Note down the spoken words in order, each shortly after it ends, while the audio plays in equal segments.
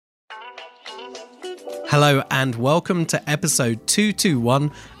Hello and welcome to episode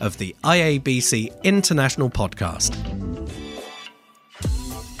 221 of the IABC International Podcast.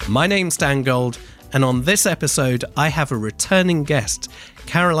 My name's Dan Gold, and on this episode I have a returning guest.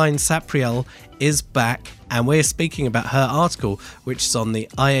 Caroline Sapriel is back, and we're speaking about her article, which is on the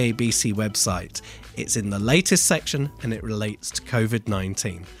IABC website. It's in the latest section and it relates to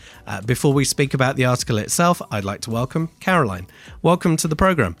COVID-19. Before we speak about the article itself, I'd like to welcome Caroline. Welcome to the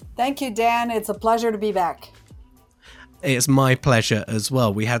programme. Thank you, Dan. It's a pleasure to be back. It's my pleasure as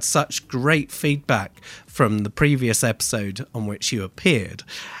well. We had such great feedback from the previous episode on which you appeared.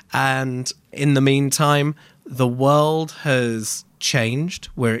 And in the meantime, the world has changed.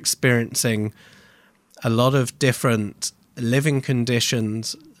 We're experiencing a lot of different living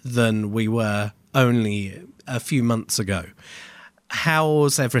conditions than we were only a few months ago.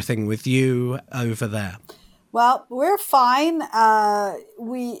 How's everything with you over there? Well, we're fine.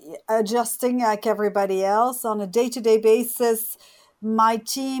 We adjusting like everybody else on a day-to-day basis. My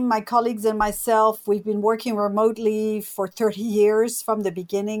team, my colleagues and myself, we've been working remotely for 30 years from the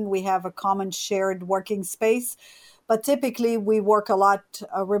beginning. We have a common shared working space, but typically we work a lot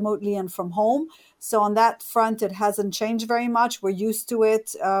remotely and from home. So on that front, it hasn't changed very much. We're used to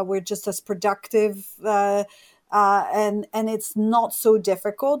it. We're just as productive and it's not so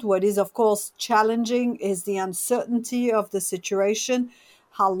difficult. What is, of course, challenging is the uncertainty of the situation,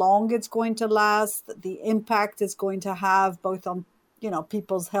 how long it's going to last, the impact it's going to have both on,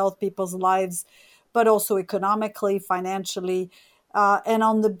 people's health, people's lives, but also economically, financially, and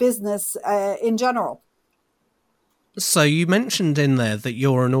on the business in general. So you mentioned in there that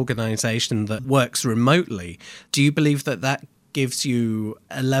you're an organisation that works remotely. Do you believe that gives you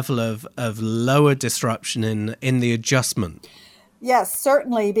a level of lower disruption in the adjustment? Yes,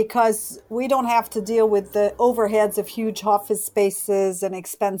 certainly, because we don't have to deal with the overheads of huge office spaces and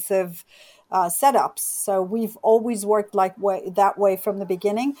expensive setups. So we've always worked that way from the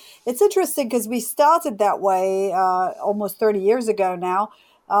beginning. It's interesting because we started that way almost 30 years ago now.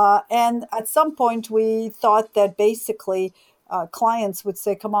 And at some point we thought that basically clients would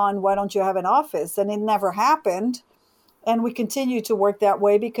say, come on, why don't you have an office? And it never happened. And we continue to work that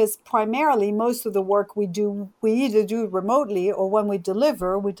way because primarily most of the work we either do remotely or when we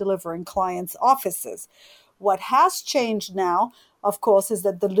deliver in clients' offices. What has changed now, of course, is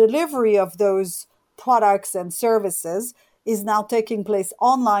that the delivery of those products and services is now taking place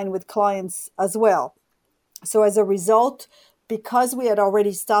online with clients as well. So as a result, because we had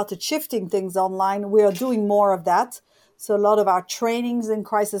already started shifting things online, we are doing more of that. So a lot of our trainings in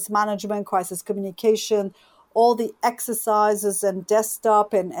crisis management, crisis communication, all the exercises and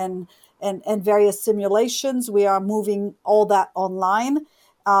desktop and various simulations, we are moving all that online.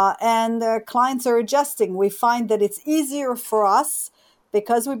 And clients are adjusting. We find that it's easier for us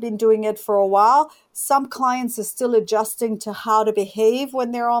because we've been doing it for a while. Some clients are still adjusting to how to behave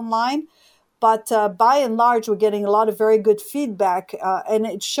when they're online. But by and large, we're getting a lot of very good feedback. And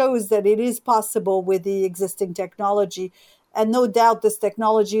it shows that it is possible with the existing technology. And no doubt this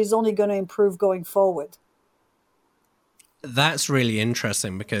technology is only going to improve going forward. That's really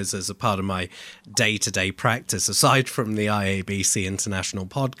interesting because as a part of my day-to-day practice, aside from the IABC International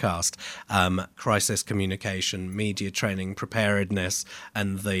Podcast, crisis communication, media training, preparedness,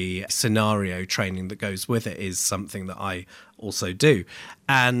 and the scenario training that goes with it is something that I also do.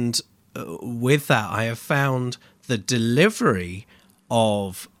 And with that, I have found the delivery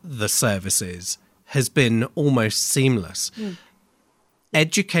of the services has been almost seamless.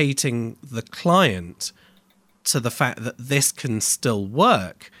 Educating the client to the fact that this can still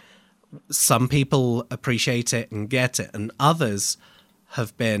work. Some people appreciate it and get it, and others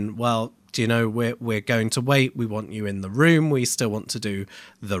have been, well, do you know, we're going to wait. We want you in the room. We still want to do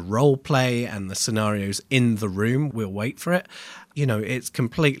the role play and the scenarios in the room. We'll wait for it. It's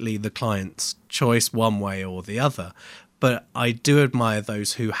completely the client's choice one way or the other. But I do admire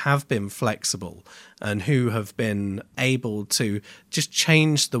those who have been flexible and who have been able to just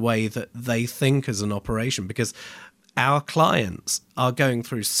change the way that they think as an operation, because our clients are going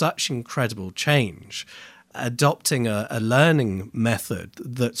through such incredible change. Adopting a learning method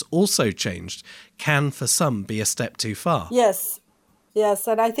that's also changed can, for some, be a step too far. Yes.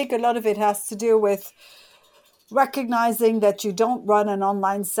 And I think a lot of it has to do with recognizing that you don't run an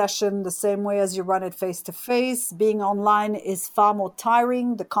online session the same way as you run it face-to-face. Being online is far more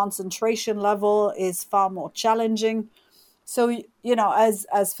tiring. The concentration level is far more challenging. So, as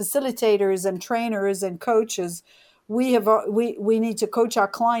facilitators and trainers and coaches, we need to coach our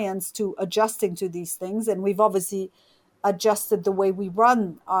clients to adjusting to these things. And we've obviously adjusted the way we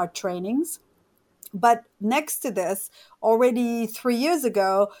run our trainings. But next to this, already 3 years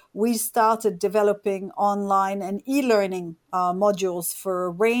ago, we started developing online and e-learning modules for a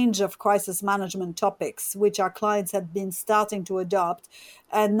range of crisis management topics, which our clients had been starting to adopt.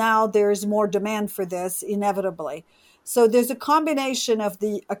 And now there's more demand for this, inevitably. So there's a combination of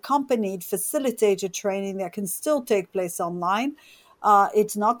the accompanied facilitated training that can still take place online.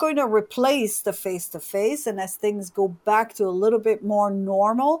 It's not going to replace the face-to-face. And as things go back to a little bit more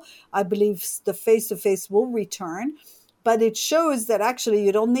normal, I believe the face-to-face will return. But it shows that actually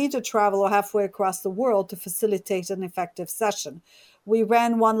you don't need to travel halfway across the world to facilitate an effective session. We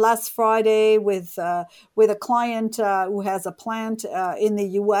ran one last Friday with a client who has a plant in the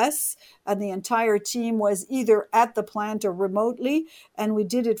US, and the entire team was either at the plant or remotely. And we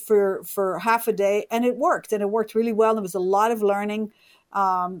did it for half a day, and it worked really well. There was a lot of learning.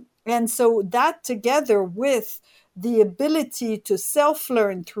 And so that, together with the ability to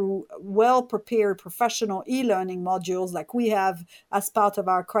self-learn through well-prepared professional e-learning modules like we have as part of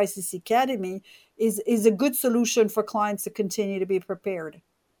our Crisis Academy, is a good solution for clients to continue to be prepared.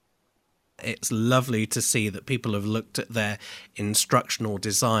 It's lovely to see that people have looked at their instructional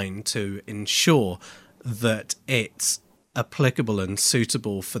design to ensure that it's applicable and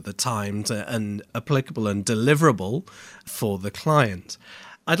suitable for the times and applicable and deliverable for the client.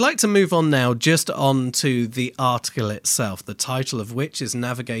 I'd like to move on now just on to the article itself, the title of which is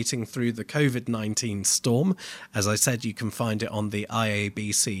Navigating Through the COVID-19 Storm. As I said, you can find it on the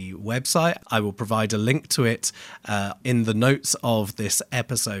IABC website. I will provide a link to it in the notes of this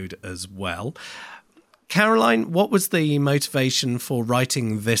episode as well. Caroline, what was the motivation for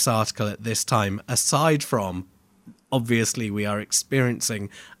writing this article at this time, aside from, obviously, we are experiencing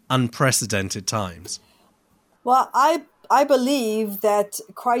unprecedented times? Well, I believe that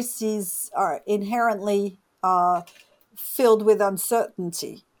crises are inherently filled with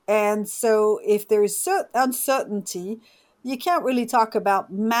uncertainty. And so if there is uncertainty, you can't really talk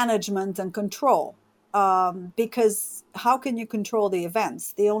about management and control, because how can you control the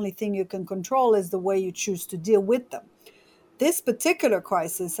events? The only thing you can control is the way you choose to deal with them. This particular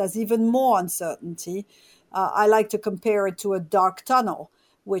crisis has even more uncertainty. I like to compare it to a dark tunnel,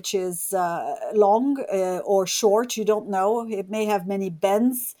 which is long or short. You don't know. It may have many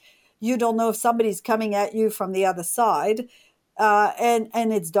bends. You don't know if somebody's coming at you from the other side.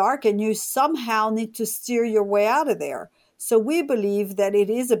 And it's dark, and you somehow need to steer your way out of there. So we believe that it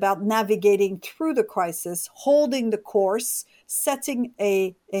is about navigating through the crisis, holding the course, setting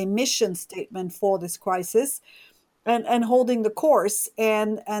a mission statement for this crisis, and holding the course.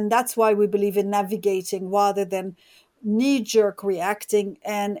 And that's why we believe in navigating rather than knee-jerk reacting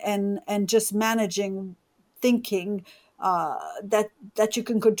and just managing, thinking that you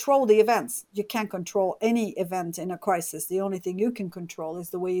can control the events. You can't control any event in a crisis. The only thing you can control is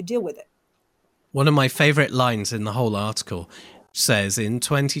the way you deal with it. One of my favorite lines in the whole article says, in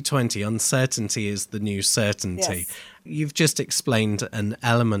 2020, uncertainty is the new certainty. Yes. You've just explained an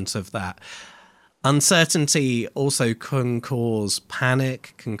element of that. Uncertainty also can cause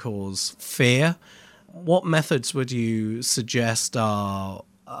panic, can cause fear. What methods would you suggest are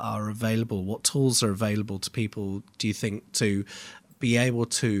available? What tools are available to people, do you think, to be able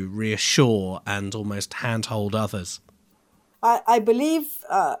to reassure and almost handhold others? I believe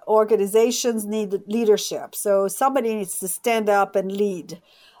organizations need leadership. So somebody needs to stand up and lead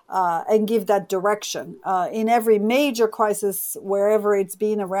and give that direction. In every major crisis, wherever it's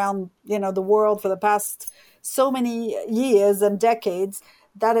been around, the world for the past so many years and decades,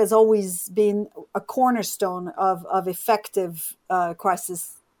 that has always been a cornerstone of effective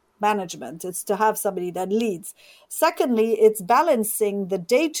crisis management. It's to have somebody that leads. Secondly, it's balancing the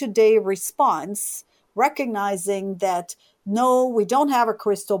day-to-day response, recognizing that, no, we don't have a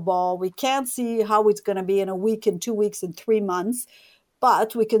crystal ball. We can't see how it's going to be in a week, in 2 weeks, in 3 months,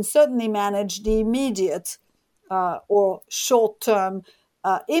 but we can certainly manage the immediate or short-term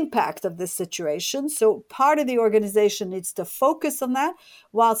impact of this situation. So part of the organization needs to focus on that,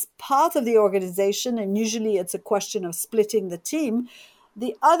 whilst part of the organization, and usually it's a question of splitting the team,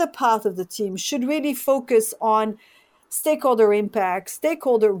 the other part of the team should really focus on stakeholder impact,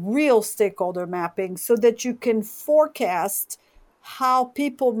 real stakeholder mapping, so that you can forecast how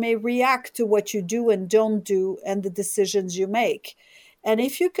people may react to what you do and don't do and the decisions you make. And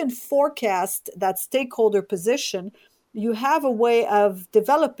if you can forecast that stakeholder position, you have a way of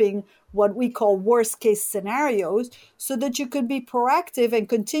developing what we call worst case scenarios so that you can be proactive and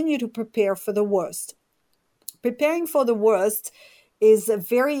continue to prepare for the worst. Preparing for the worst is a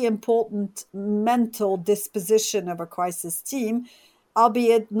very important mental disposition of a crisis team,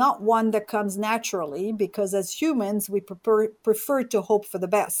 albeit not one that comes naturally, because as humans, we prefer to hope for the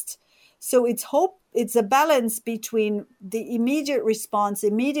best. So it's hope it's a balance between the immediate response,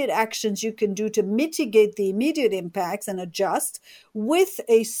 immediate actions you can do to mitigate the immediate impacts and adjust, with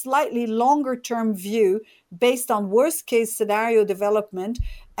a slightly longer term view based on worst case scenario development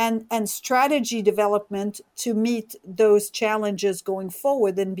and strategy development to meet those challenges going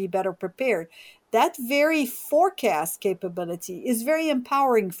forward and be better prepared. That very forecast capability is very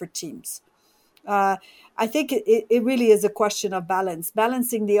empowering for teams. I think it really is a question of balance,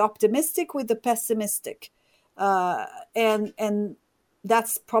 balancing the optimistic with the pessimistic. And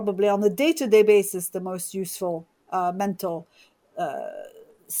that's probably on a day-to-day basis the most useful mental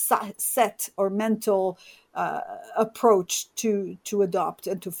set or mental approach to adopt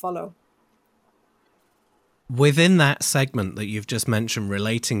and to follow. Within that segment that you've just mentioned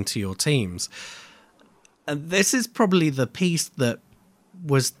relating to your teams, this is probably the piece that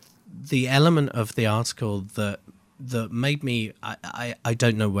was the element of the article that made me, I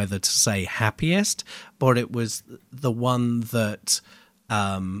don't know whether to say happiest, but it was the one that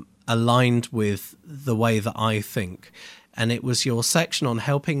aligned with the way that I think. And it was your section on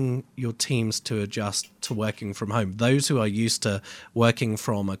helping your teams to adjust to working from home. Those who are used to working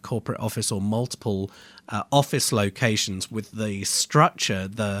from a corporate office or multiple office locations, with the structure,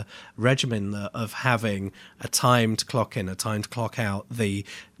 the regimen of having a time to clock in, a time to clock out. They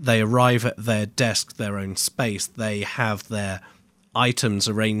arrive at their desk, their own space. They have their items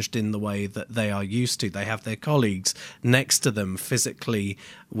arranged in the way that they are used to. They have their colleagues next to them physically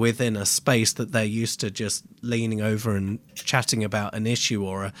within a space that they're used to just leaning over and chatting about an issue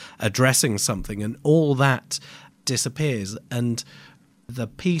or addressing something, and all that disappears. And the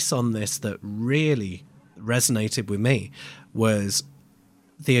piece on this that really resonated with me was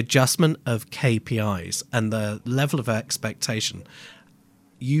the adjustment of KPIs and the level of expectation.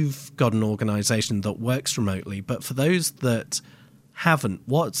 You've got an organization that works remotely, but for those that haven't,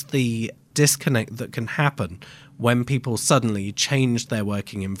 what's the disconnect that can happen when people suddenly change their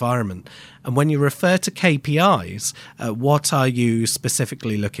working environment? And when you refer to KPIs, what are you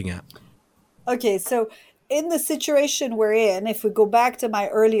specifically looking at? Okay, so in the situation we're in, if we go back to my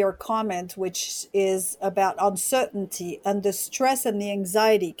earlier comment, which is about uncertainty, and the stress and the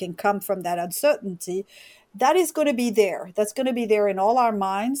anxiety can come from that uncertainty, that is going to be there. That's going to be there in all our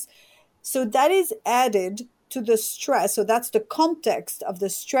minds. So that is added to the stress. So that's the context of the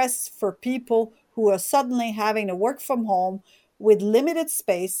stress for people who are suddenly having to work from home with limited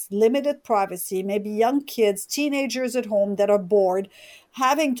space, limited privacy, maybe young kids, teenagers at home that are bored,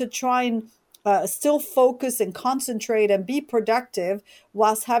 having to try and still focus and concentrate and be productive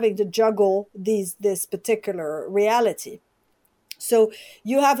whilst having to juggle this particular reality. So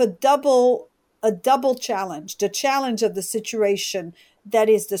you have a double challenge, the challenge of the situation, that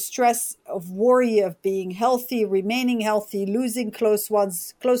is the stress of worry of being healthy, remaining healthy, losing close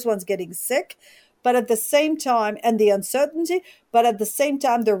ones getting sick, but at the same time, and the uncertainty, but at the same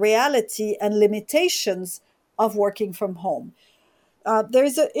time, the reality and limitations of working from home.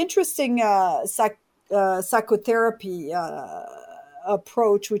 There's an interesting psychotherapy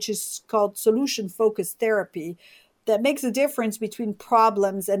approach, which is called solution-focused therapy, that makes a difference between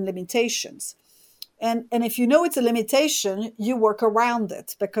problems and limitations. And if you know it's a limitation, you work around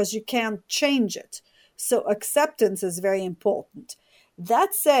it because you can't change it. So acceptance is very important.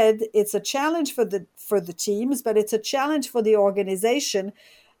 That said, it's a challenge for the teams, but it's a challenge for the organization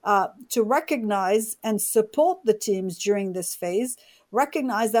to recognize and support the teams during this phase,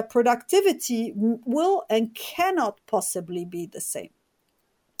 recognize that productivity will and cannot possibly be the same.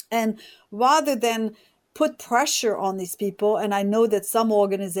 And rather than put pressure on these people, and I know that some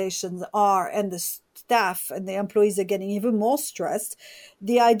organizations are, and the staff and the employees are getting even more stressed,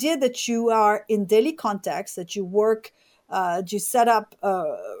 the idea that you are in daily contacts, that you work, you set up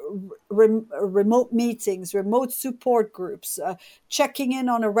remote meetings, remote support groups, checking in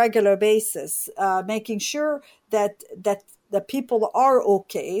on a regular basis, making sure that the people are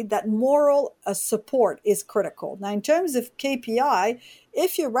okay, that moral support is critical. Now, in terms of KPI,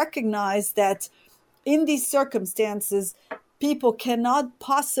 if you recognize that in these circumstances, people cannot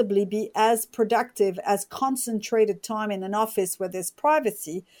possibly be as productive as concentrated time in an office where there's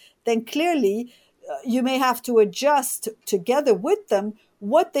privacy, then clearly you may have to adjust together with them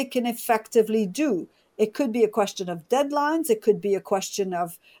what they can effectively do. It could be a question of deadlines. It could be a question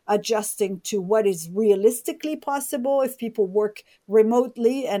of adjusting to what is realistically possible if people work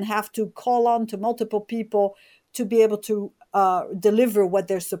remotely and have to call on to multiple people to be able to deliver what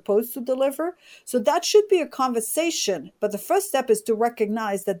they're supposed to deliver. So that should be a conversation. But the first step is to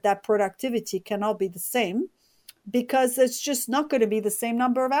recognize that productivity cannot be the same, because it's just not going to be the same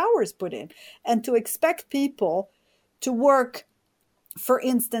number of hours put in. And to expect people to work, for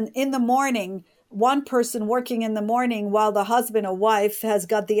instance, in the morning one person working in the morning while the husband or wife has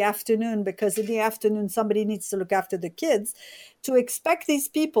got the afternoon, because in the afternoon somebody needs to look after the kids. To expect these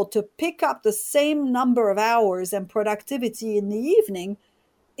people to pick up the same number of hours and productivity in the evening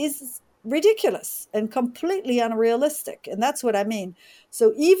is ridiculous and completely unrealistic. And that's what I mean.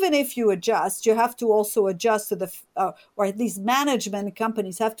 So even if you adjust, you have to also adjust to the, or at least management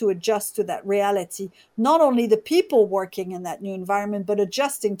companies have to adjust to that reality. Not only the people working in that new environment, but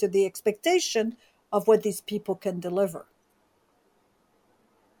adjusting to the expectation of what these people can deliver.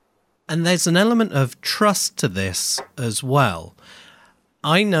 And there's an element of trust to this as well.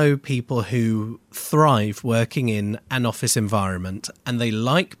 I know people who thrive working in an office environment, and they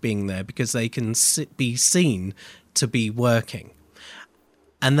like being there because they can be seen to be working.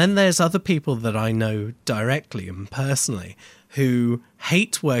 And then there's other people that I know directly and personally who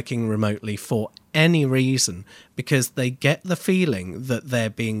hate working remotely for any reason because they get the feeling that they're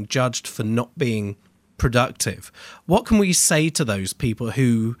being judged for not being productive. What can we say to those people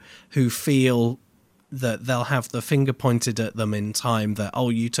who feel that they'll have the finger pointed at them in time that, oh,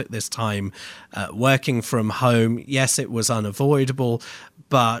 you took this time working from home. Yes, it was unavoidable,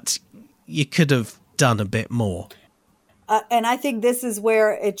 but you could have done a bit more. And I think this is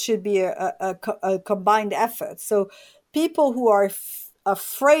where it should be a combined effort. So people who are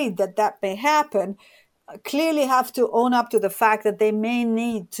afraid that may happen clearly have to own up to the fact that they may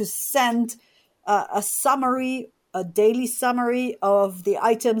need to send a summary, a daily summary of the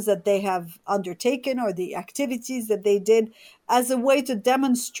items that they have undertaken or the activities that they did, as a way to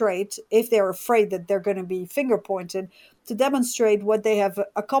demonstrate, if they're afraid that they're going to be finger pointed, to demonstrate what they have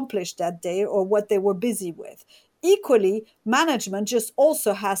accomplished that day or what they were busy with. Equally, management just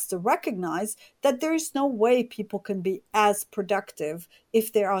also has to recognize that there is no way people can be as productive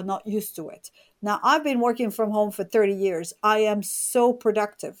if they are not used to it. Now, I've been working from home for 30 years. I am so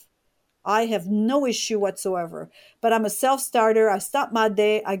productive. I have no issue whatsoever, but I'm a self-starter. I start my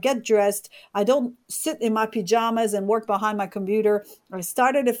day, I get dressed. I don't sit in my pajamas and work behind my computer. I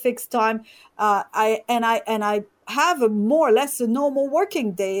start at a fixed time. I have a more or less a normal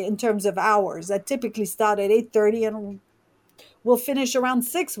working day in terms of hours. I typically start at 8:30 and we'll finish around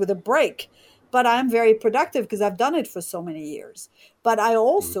 6 with a break. But I'm very productive because I've done it for so many years. But I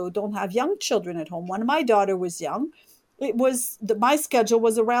also don't have young children at home. When my daughter was young, my schedule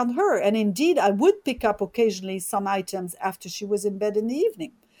was around her. And indeed, I would pick up occasionally some items after she was in bed in the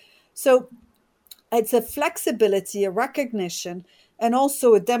evening. So it's a flexibility, a recognition, and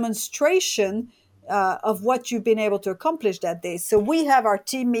also a demonstration of what you've been able to accomplish that day. So we have our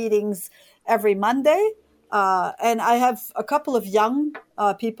team meetings every Monday. And I have a couple of young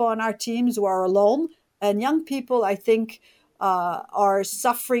people on our teams who are alone. And young people, I think, are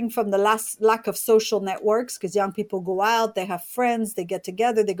suffering from the lack of social networks, because young people go out, they have friends, they get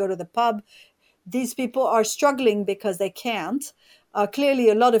together, they go to the pub. These people are struggling because they can't. Clearly,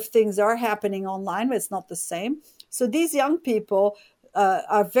 a lot of things are happening online, but it's not the same. So these young people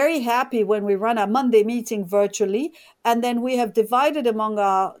are very happy when we run a Monday meeting virtually. And then we have divided among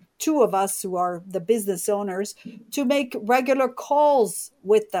two of us who are the business owners to make regular calls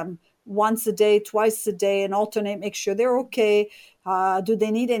with them once a day, twice a day, and alternate, make sure they're okay. Do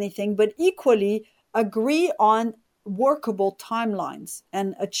they need anything? But equally agree on workable timelines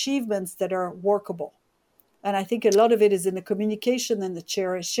and achievements that are workable. And I think a lot of it is in the communication and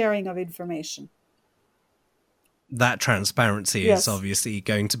the sharing of information. That transparency is obviously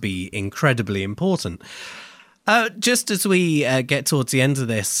going to be incredibly important. Just as we get towards the end of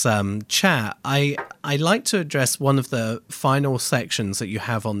this chat, I like to address one of the final sections that you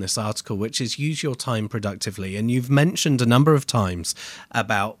have on this article, which is use your time productively. And you've mentioned a number of times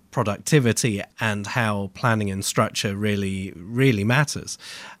about productivity and how planning and structure really, really matters.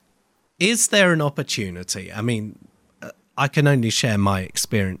 Is there an opportunity? I mean, I can only share my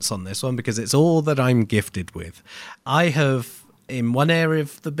experience on this one because it's all that I'm gifted with. I have, in one area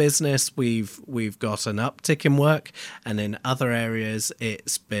of the business, we've got an uptick in work, and in other areas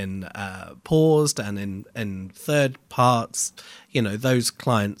it's been paused, and in third parts, those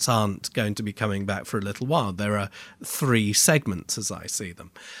clients aren't going to be coming back for a little while. There are 3 segments as I see them.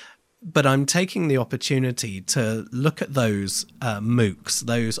 But I'm taking the opportunity to look at those MOOCs,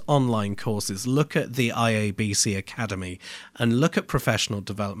 those online courses, look at the IABC Academy, and look at professional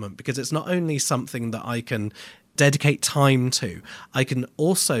development, because it's not only something that I can dedicate time to, I can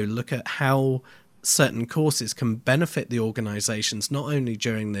also look at how certain courses can benefit the organizations, not only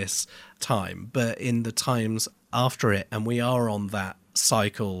during this time, but in the times after it. And we are on that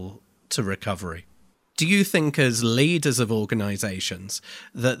cycle to recovery. Do you think, as leaders of organizations,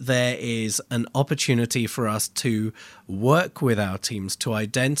 that there is an opportunity for us to work with our teams to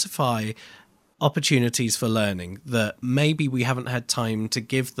identify opportunities for learning that maybe we haven't had time to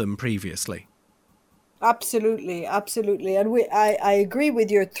give them previously. Absolutely, absolutely. And I agree with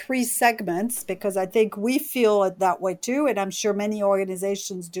your three segments, because I think we feel it that way too, and I'm sure many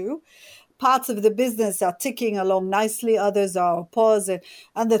organizations do. Parts of the business are ticking along nicely, others are pausing,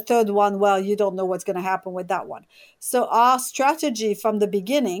 and the third one, well, you don't know what's going to happen with that one. So our strategy from the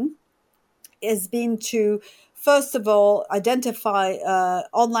beginning has been to, first of all, identify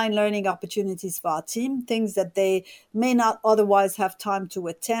online learning opportunities for our team, things that they may not otherwise have time to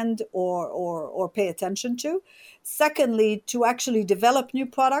attend or pay attention to. Secondly, to actually develop new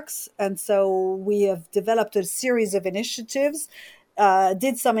products. And so we have developed a series of initiatives,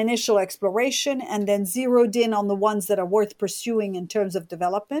 did some initial exploration, and then zeroed in on the ones that are worth pursuing in terms of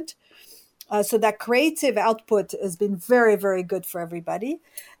development. So that creative output has been very, very good for everybody.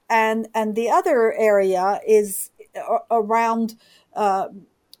 And the other area is around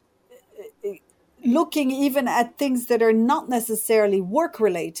looking even at things that are not necessarily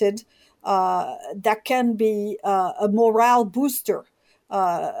work-related, that can be a morale booster.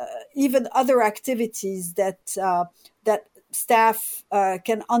 Even other activities that staff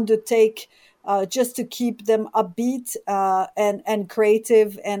can undertake just to keep them upbeat and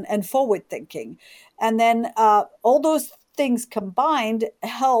creative and forward-thinking. And then all those things combined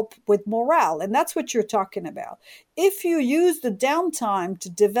help with morale. And that's what you're talking about. If you use the downtime to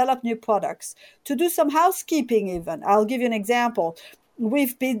develop new products, to do some housekeeping even. I'll give you an example.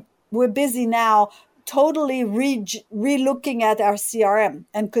 We're busy now totally re-looking at our CRM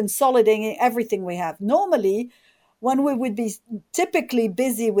and consolidating everything we have. Normally, when we would be typically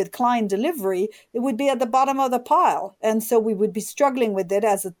busy with client delivery, it would be at the bottom of the pile. And so we would be struggling with it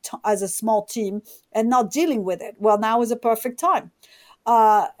as a small team and not dealing with it. Well, now is a perfect time.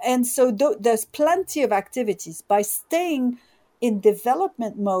 And so there's plenty of activities. By staying in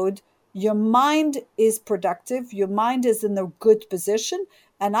development mode, your mind is productive. Your mind is in a good position.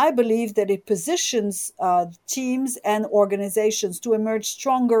 And I believe that it positions teams and organizations to emerge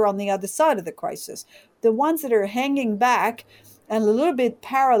stronger on the other side of the crisis. The ones that are hanging back and a little bit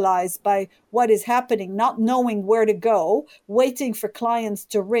paralyzed by what is happening, not knowing where to go, waiting for clients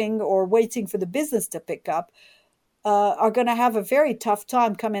to ring or waiting for the business to pick up, are going to have a very tough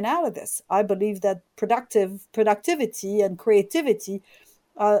time coming out of this. I believe that productivity and creativity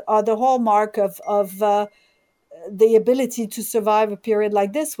are the hallmark of the ability to survive a period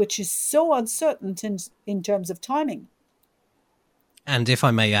like this, which is so uncertain in terms of timing. And if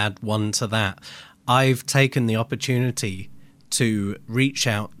I may add one to that, I've taken the opportunity to reach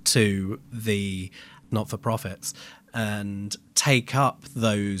out to the not-for-profits and take up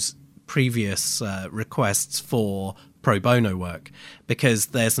those previous requests for pro bono work, because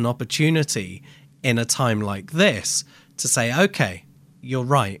there's an opportunity in a time like this to say, okay, you're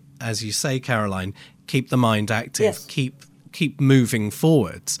right, as you say, Caroline, keep the mind active, yes. keep moving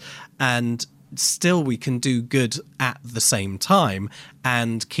forwards, and still we can do good at the same time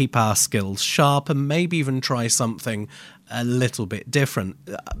and keep our skills sharp and maybe even try something a little bit different.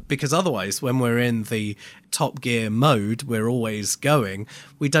 Because otherwise, when we're in the top gear mode, we're always going,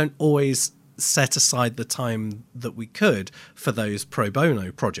 we don't always set aside the time that we could for those pro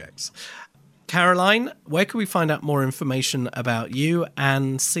bono projects. Caroline, where can we find out more information about you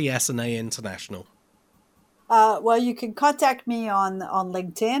and CS&A International? Well, you can contact me on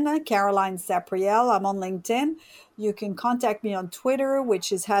LinkedIn, Caroline Sapriel. I'm on LinkedIn. You can contact me on Twitter,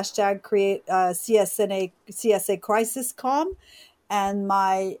 which is #create CSA CrisisCom. And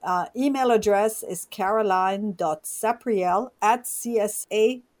my email address is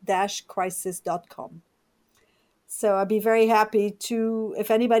caroline.sapriel@csa-crisis.com. So I'd be very happy to,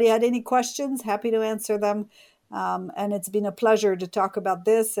 if anybody had any questions, happy to answer them. And it's been a pleasure to talk about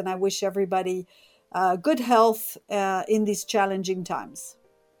this. And I wish everybody good health in these challenging times.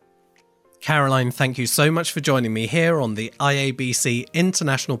 Caroline, thank you so much for joining me here on the IABC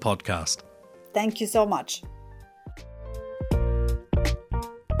International Podcast. Thank you so much.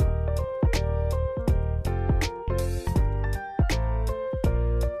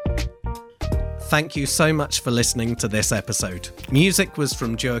 Thank you so much for listening to this episode. Music was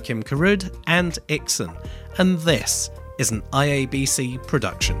from Joachim Karud and Ixon, and this is an IABC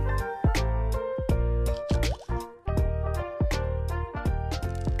production.